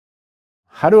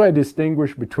how do I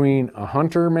distinguish between a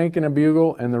hunter making a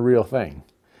bugle and the real thing?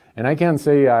 And I can't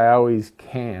say I always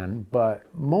can, but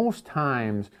most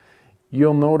times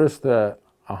you'll notice that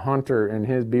a hunter and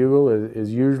his bugle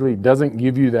is usually doesn't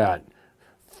give you that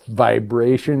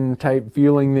vibration type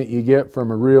feeling that you get from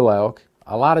a real elk.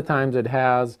 A lot of times it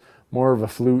has more of a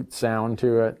flute sound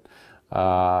to it.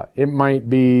 It might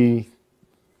be,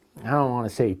 I don't want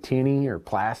to say tinny or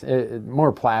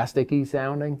more plasticky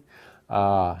sounding.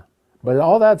 But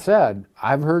all that said,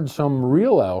 I've heard some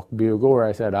real elk bugle where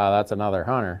I said, oh, that's another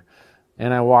hunter.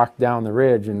 And I walked down the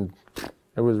ridge and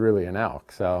it was really an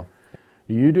elk. So,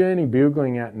 do you do any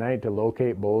bugling at night to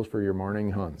locate bulls for your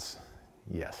morning hunts?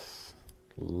 Yes,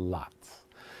 lots.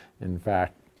 In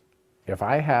fact, if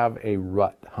I have a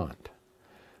rut hunt,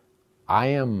 I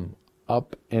am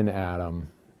up and at them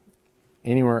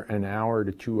anywhere an hour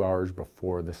to 2 hours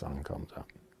before the sun comes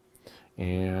up.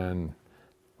 And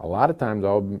a lot of times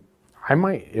I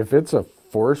might, if it's a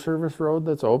Forest Service road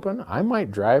that's open, I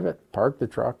might drive it, park the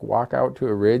truck, walk out to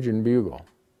a ridge and bugle.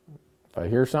 If I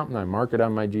hear something, I mark it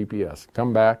on my GPS.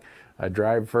 Come back, I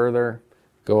drive further,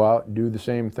 go out and do the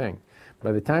same thing.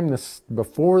 By the time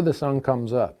before the sun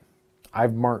comes up,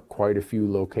 I've marked quite a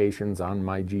few locations on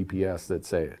my GPS that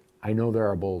say, I know there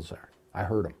are bulls there. I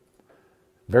heard them.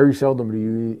 Very seldom do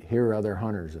you hear other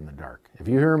hunters in the dark. If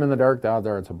you hear them in the dark, the odds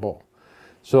are it's a bull.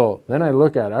 So then I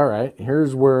look at, all right,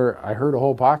 here's where I heard a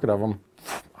whole pocket of them.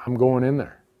 I'm going in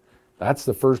there. That's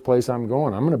the first place I'm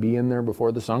going. I'm going to be in there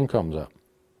before the sun comes up.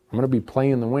 I'm going to be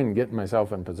playing the wind, getting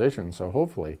myself in position. So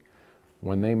hopefully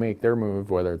when they make their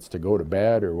move, whether it's to go to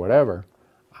bed or whatever,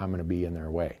 I'm going to be in their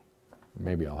way.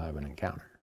 Maybe I'll have an encounter.